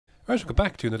Right, welcome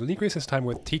back to another league race, this time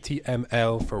with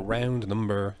TTML for round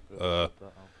number, I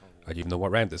don't even know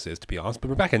what round this is, to be honest, but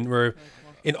we're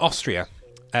in Austria.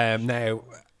 Now,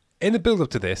 in the build-up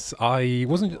to this, I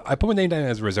put my name down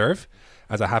as reserve,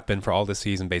 as I have been for all this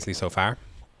season, basically, so far.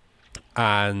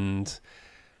 And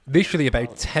literally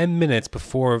about 10 minutes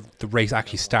before the race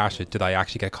actually started, did I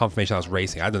actually get confirmation I was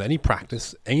racing. I hadn't done any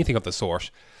practice, anything of the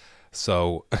sort.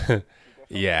 So,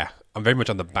 yeah, I'm very much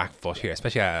on the back foot here,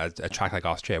 especially at a track like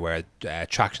Austria where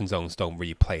traction zones don't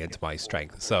really play into my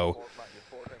strength. So,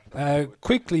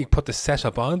 quickly put the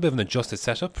setup on, a bit of an adjusted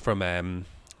setup from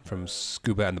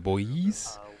Scuba and the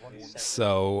boys.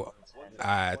 So,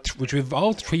 which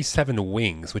involved 3.7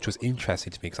 wings, which was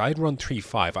interesting to me because I'd run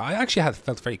 3.5. I actually had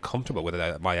felt very comfortable with it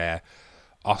at my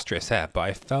Austria set, but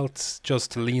I felt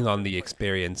just to lean on the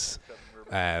experience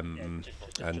and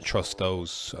trust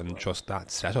that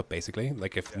setup, basically.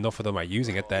 Like, if enough of them are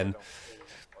using it, then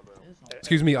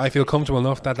excuse me, I feel comfortable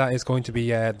enough that that is going to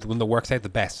be the one that works out the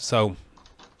best. So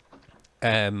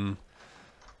it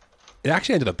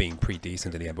actually ended up being pretty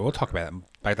decent in the end, but we'll talk about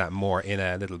that more in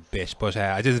a little bit. But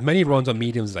I did as many runs on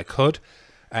mediums as I could,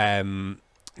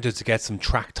 just to get some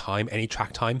track time, any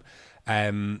track time.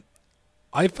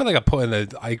 I felt like I put in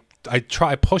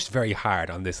I pushed very hard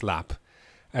on this lap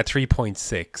at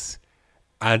 3.6,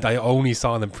 and I only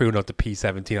saw them improving up to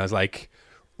P17. I was like,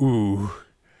 ooh,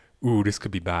 this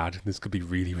could be bad. This could be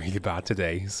really, really bad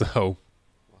today. So,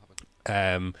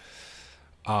 I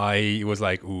was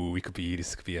like, ooh,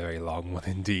 this could be a very long one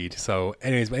indeed. So,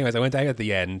 anyways, I went out at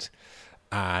the end,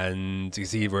 and you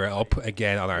see we're up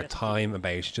again on our time,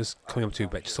 about just coming up to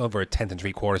about just over 10th and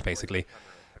 3/4, basically.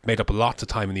 Made up lots of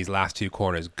time in these last two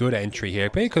corners. Good entry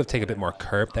here. Maybe could have taken a bit more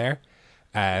curb there.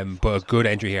 But a good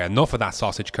entry here. Enough of that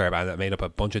sausage curb, and it made up a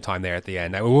bunch of time there at the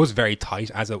end. Now, it was very tight,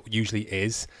 as it usually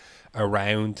is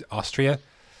around Austria.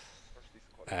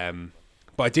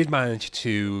 But I did manage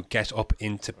to get up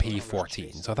into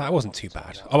P14, so that wasn't too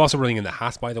bad. I'm also running in the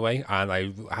Haas, by the way, and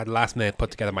I had last minute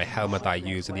put together my helmet that I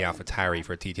used in the AlphaTauri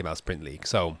for TTML Sprint League.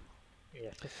 So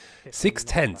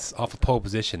 6/10 off of pole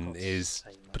position is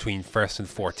between 1st and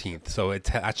 14th, so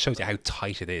that shows you how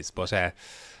tight it is. But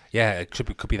yeah, it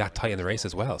could be that tight in the race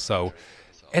as well. So,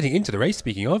 heading into the race,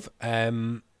 speaking of,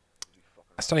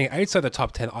 starting outside the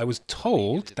top 10, I was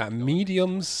told that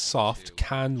mediums soft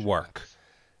can work.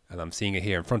 And I'm seeing it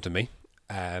here in front of me.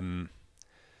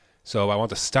 So I want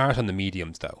to start on the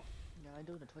mediums, though.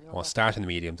 I want to start on the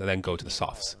mediums and then go to the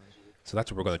softs. So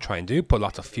that's what we're going to try and do. Put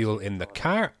lots of fuel in the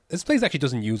car. This place actually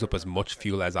doesn't use up as much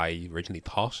fuel as I originally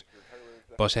thought.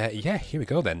 But yeah, here we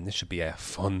go then. This should be a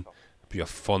fun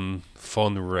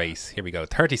race. Here we go.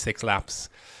 36 laps.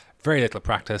 Very little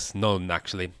practice. None,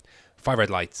 actually. 5 red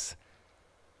lights.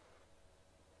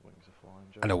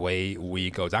 And away we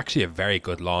go. It's actually a very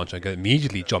good launch. I could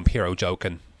immediately jump hero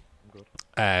joking.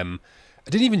 I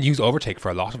didn't even use overtake for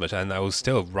a lot of it, and I was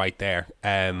still right there.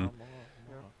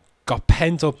 Got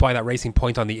pent up by that racing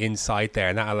point on the inside there,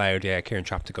 and that allowed Kieran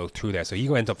Trapp to go through there. So he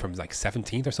went up from like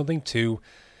 17th or something to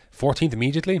 14th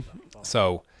immediately.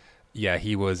 So yeah,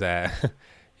 he was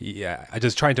yeah, I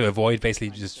just trying to avoid basically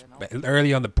just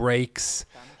early on the brakes.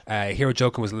 Hero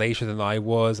Joken was later than I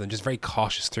was, and just very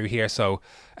cautious through here, so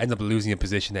ended up losing a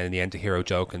position then in the end to Hero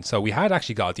Joken. So we had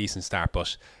actually got a decent start,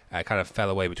 but kind of fell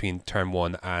away between turn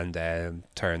 1 and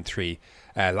turn 3.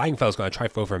 Langfell's going to try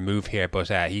for a move here, but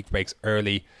he breaks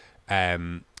early. I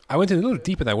went in a little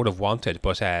deeper than I would have wanted,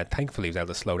 but thankfully he was able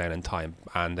to slow down in time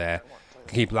and can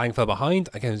keep Langfell behind.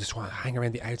 Again, just want to hang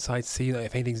around the outside, see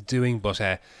if anything's doing, but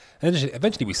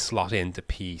eventually we slot into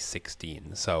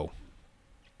P16. So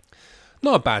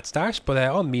not a bad start, but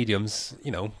on mediums, you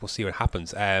know, we'll see what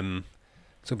happens. It's going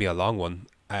to be a long one.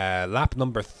 Lap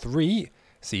number 3,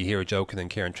 see Hero Joken and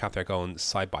Kieran Trapp there going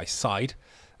side by side.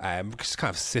 Just kind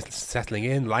of settling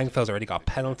in. Langfell's already got a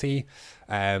penalty.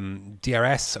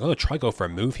 DRS, I'm going to go for a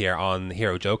move here on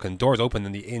Hero Joken. Doors open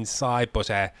on the inside, but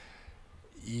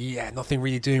yeah, nothing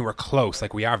really doing. We're close.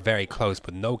 Like, we are very close,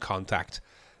 but no contact.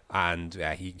 And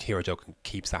Hero Joken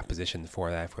keeps that position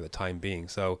for the time being.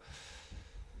 So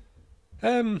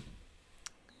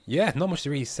yeah, not much to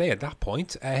really say at that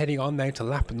point. Heading on now to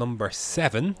lap number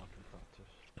 7.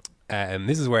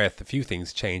 This is where a few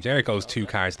things change. There goes 2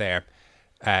 cars there.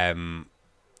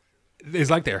 It's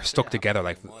like they're stuck together,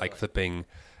 like flipping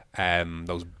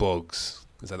those bugs.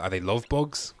 Are they love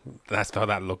bugs? That's how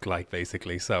that looked like,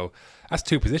 basically. So that's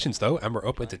 2 positions though, and we're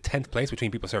up into 10th place between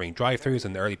people serving drive-throughs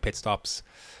and early pit stops.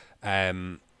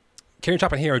 Kieran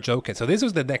Trapp and Hero Joken. So this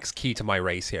was the next key to my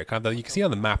race here. Kind of, you can see on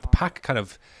the map, the pack kind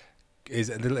of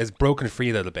is broken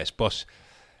free a little bit, but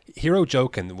Hero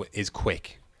Joken is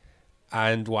quick,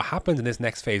 And what happened in this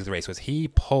next phase of the race was he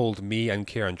pulled me and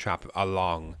Kieran Trapp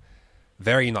along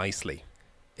very nicely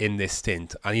in this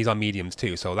stint. And he's on mediums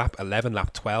too. So lap 11,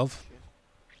 lap 12.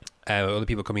 Other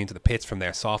people coming into the pits from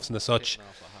their softs and the such.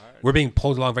 We're being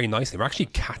pulled along very nicely. We're actually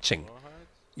catching.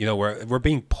 You know, we're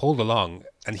being pulled along.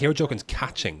 And Hero Jokin's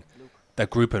catching that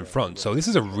group in front. So this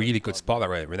is a really good spot that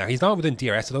we're in right now. He's not within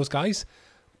DRS of those guys,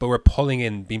 but we're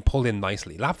being pulled in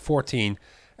nicely. Lap 14,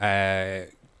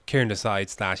 Kieran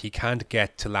decides that he can't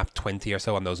get to lap 20 or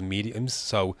so on those mediums.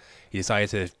 So he decided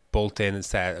to bolt in and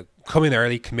say, come in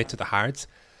early, commit to the hards.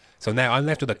 So now I'm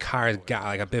left with a car's gap,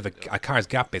 like a bit of a car's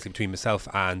gap basically between myself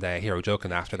and Hero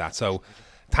Jokin after that. So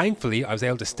thankfully I was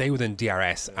able to stay within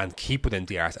DRS and keep within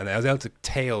DRS, and I was able to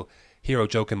tail Hero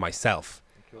Jokin myself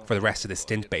for the rest of the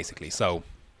stint basically. So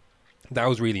that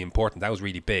was really important. That was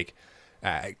really big.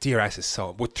 DRS is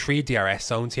with 3 DRS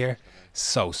zones here,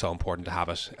 so important to have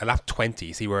it. At lap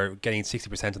 20, see we're getting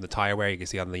 60% on the tyre wear. You can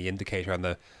see on the indicator on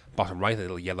the bottom right, a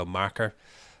little yellow marker.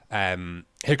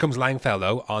 Here comes Langfell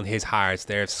though on his hards.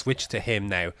 They've switched to him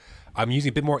now. I'm using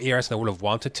a bit more ERS than I would have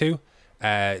wanted to,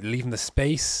 leaving the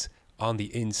space on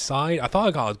the inside. I thought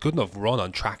I got a good enough run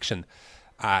on traction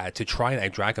to try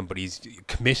and outdrag him, but he's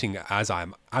committing as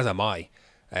am I.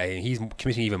 He's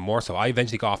committing even more so. I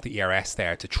eventually got off the ERS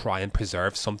there to try and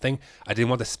preserve something. I didn't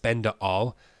want to spend it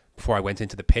all before I went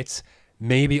into the pits.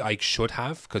 Maybe I should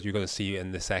have, because you're going to see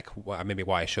in the sec maybe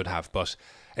why I should have. But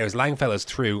it was Langfell is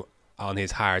through on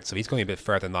his hard, so he's going a bit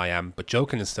further than I am. But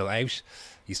Jokin is still out.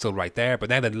 He's still right there. But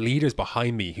now the leaders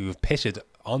behind me who have pitted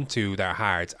onto their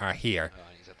hards are here.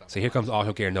 So here comes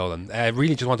Auto Gear Nolan. I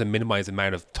really just want to minimize the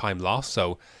amount of time lost.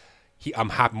 So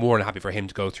I'm more than happy for him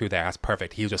to go through there. That's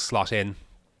perfect. He'll just slot in.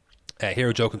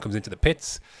 Hero Jokin comes into the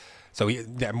pits. So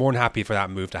they're more than happy for that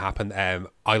move to happen.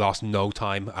 I lost no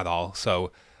time at all.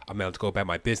 So I'm able to go about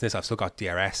my business. I've still got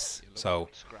DRS. So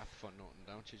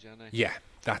yeah,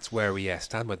 that's where we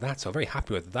stand with that. So very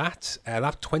happy with that.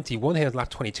 Lap 21 here, lap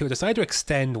 22. I decided to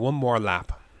extend one more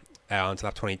lap onto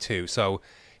lap 22. So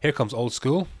here comes Old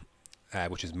School,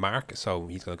 which is Mark. So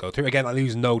he's going to go through. Again, I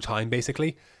lose no time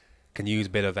basically. Can use a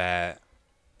bit of, I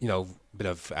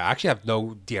actually have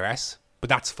no DRS, but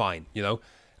that's fine, you know,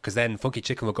 because then Funky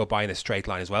Chicken will go by in a straight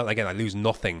line as well. Again, I lose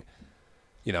nothing,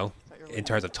 you know, in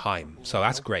terms of time. So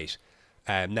that's great.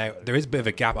 Now, there is a bit of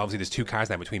a gap. Obviously, there's 2 cars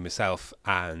now between myself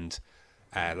and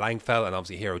Langfell, and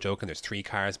obviously Hero Jokin. There's 3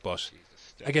 cars, but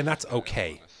again, that's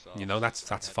okay. You know,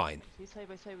 that's fine.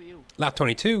 Lap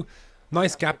 22,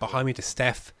 nice gap behind me to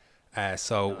Steph.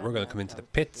 So we're going to come into the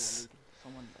pits.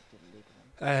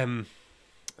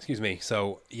 Excuse me.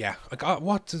 So yeah,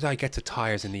 what did I get to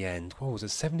tires in the end? What was it?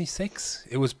 76?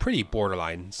 It was pretty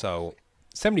borderline. So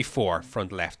 74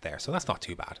 front left there. So that's not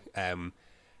too bad.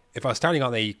 If I was starting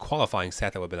on a qualifying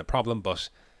set, that would have been a problem, but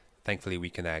thankfully we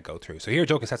can go through. So here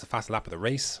Jokin sets a fast lap of the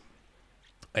race.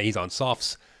 He's on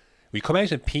softs. We come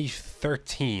out in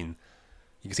P13.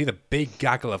 You can see the big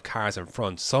gaggle of cars in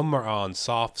front. Some are on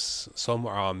softs, some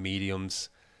are on mediums.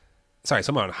 Sorry,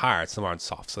 some are on hard, some are on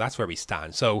soft. So that's where we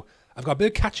stand. So I've got a bit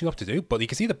of catching up to do, but you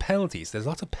can see the penalties. There's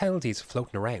lots of penalties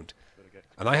floating around.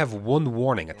 And I have 1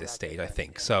 warning at this stage, I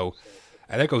think. So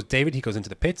there goes David. He goes into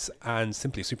the pits, and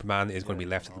Simply Superman is going to be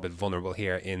left a little bit vulnerable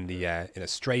here in the in a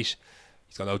straight.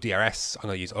 He's got no DRS. I'm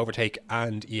going to use overtake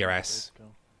and ERS.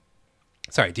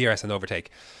 Sorry, DRS and overtake.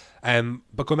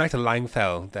 But going back to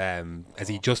Langfell, as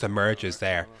he just emerges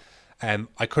there,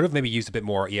 I could have maybe used a bit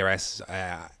more ERS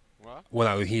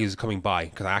when he was coming by,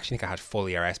 because I actually think I had full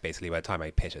ERS basically by the time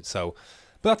I pitted. So,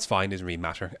 but that's fine. Doesn't really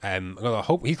matter. I'm gonna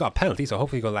hope he's got a penalty, so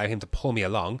hopefully going to allow him to pull me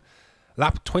along.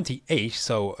 Lap 28.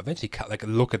 So eventually, like,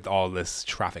 look at all this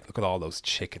traffic. Look at all those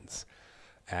chickens.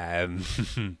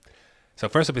 So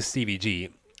first up is CVG.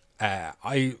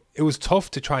 It was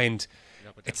tough to try and.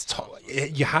 It's tough.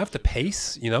 You have the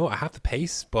pace, you know. I have the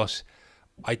pace, but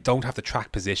I don't have the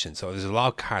track position. So there's a lot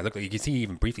of cars. Look, you can see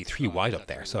even briefly 3 wide up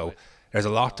there. So there's a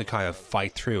lot to kind of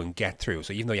fight through and get through.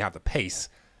 So even though you have the pace,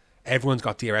 everyone's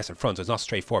got DRS in front, so it's not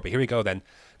straightforward. But here we go then.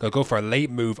 Gonna go for a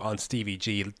late move on Stevie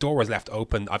G. Door was left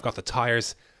open. I've got the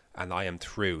tires, and I am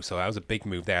through. So that was a big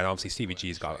move there. And obviously Stevie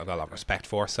G's I've got a lot of respect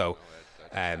for. So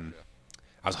I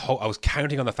was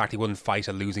counting on the fact he wouldn't fight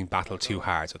a losing battle too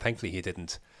hard. So thankfully he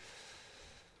didn't.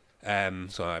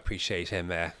 So I appreciate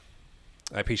him. I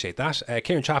appreciate that.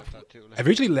 Kieran Trapp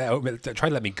originally tried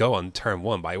to let me go on turn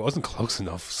 1, but I wasn't close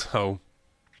enough. So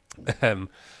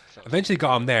eventually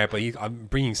got him there, but I'm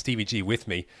bringing Stevie G with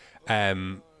me.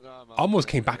 Almost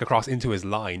came back across into his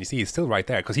line. You see, he's still right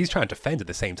there because he's trying to defend at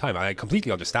the same time. I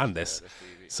completely understand this.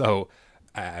 So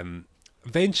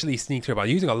eventually sneaked through, but I'm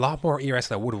using a lot more ERS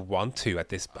than I would have wanted to at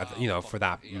this, for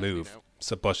that move.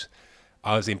 So, but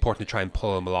obviously important to try and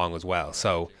pull them along as well.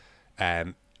 So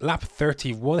lap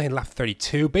 31 and lap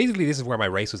 32, basically this is where my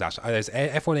race was at. There's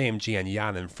F1 AMG and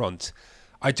Jan in front.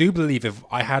 I do believe if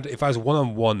I was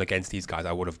one-on-one against these guys,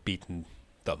 I would have beaten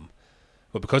them.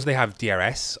 But because they have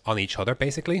DRS on each other,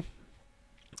 basically,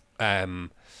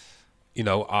 you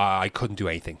know, I couldn't do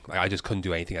anything. Like, I just couldn't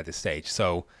do anything at this stage.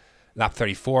 So lap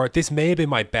 34, this may have been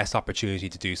my best opportunity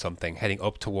to do something, heading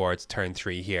up towards turn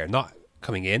 3 here. Not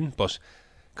coming in, but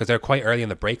because they're quite early on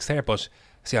the brakes there, but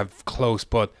see, I'm close,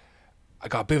 but I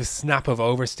got a bit of a snap of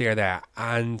oversteer there,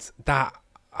 and that,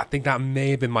 I think that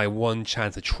may have been my one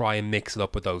chance to try and mix it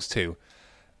up with those two.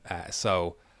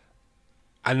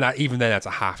 And that, even then, that's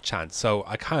a half chance. So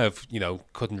I kind of, you know,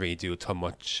 couldn't really do a ton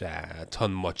much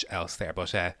else there.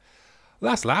 But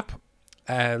last lap,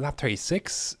 lap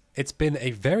 36, it's been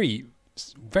a very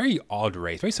odd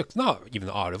race. Not even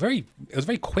odd. It was a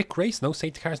very quick race. No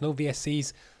safety cars, no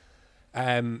VSCs.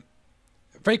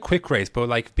 Very quick race, but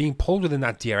like being pulled within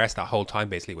that DRS that whole time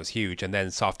basically was huge. And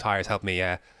then soft tires helped me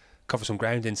cover some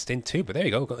ground in stint 2. But there you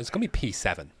go. It's going to be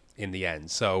P7 in the end.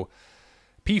 So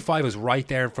P5 was right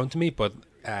there in front of me, but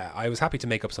I was happy to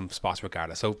make up some spots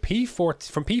regardless. So from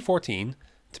P14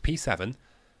 to P7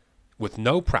 with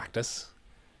no practice,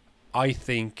 I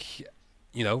think,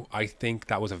 you know,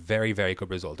 that was a very, very good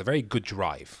result, a very good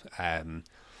drive. And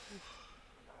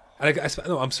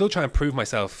I'm still trying to prove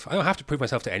myself. I don't have to prove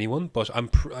myself to anyone, but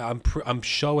I'm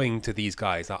showing to these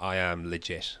guys that I am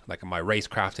legit. Like, my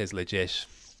racecraft is legit,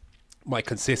 my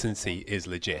consistency is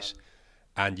legit,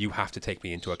 and you have to take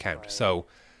me into account. So,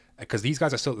 because these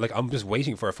guys are still, like, I'm just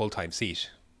waiting for a full-time seat.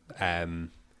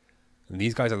 And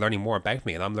these guys are learning more about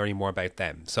me, and I'm learning more about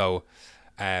them. So,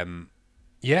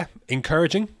 yeah,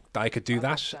 encouraging that I could do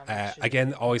that.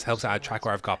 Again, always helps at a track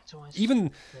where I've got,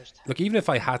 even if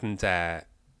I hadn't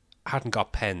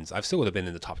got pens, I still would have been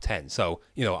in the top 10. So,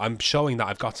 you know, I'm showing that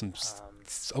I've got some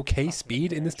okay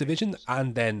speed in this division,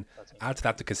 and then add to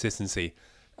that the consistency.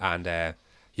 And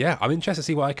yeah, I'm interested to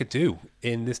see what I could do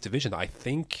in this division. I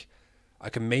think I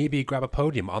can maybe grab a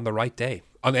podium on the right day.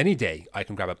 On any day, I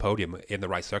can grab a podium in the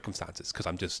right circumstances, because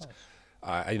I'm just,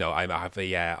 you know, I have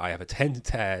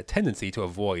a tendency to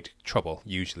avoid trouble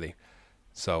usually.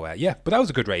 So yeah, but that was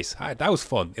a good race. That was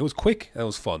fun. It was quick. That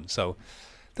was fun. So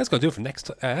that's going to do it for next.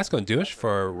 That's going to do it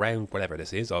for round whatever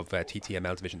this is of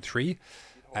TTML Division 3.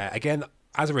 Again,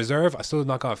 as a reserve, I still have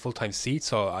not got a full-time seat,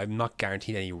 so I'm not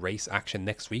guaranteed any race action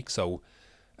next week. So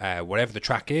whatever the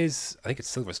track is, I think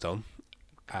it's Silverstone.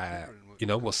 You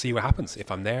know, we'll see what happens.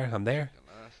 If I'm there, I'm there.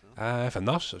 If I'm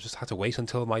not, I'll just have to wait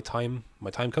until my time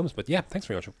comes. But yeah, thanks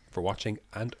very much for watching,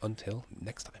 and until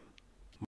next time.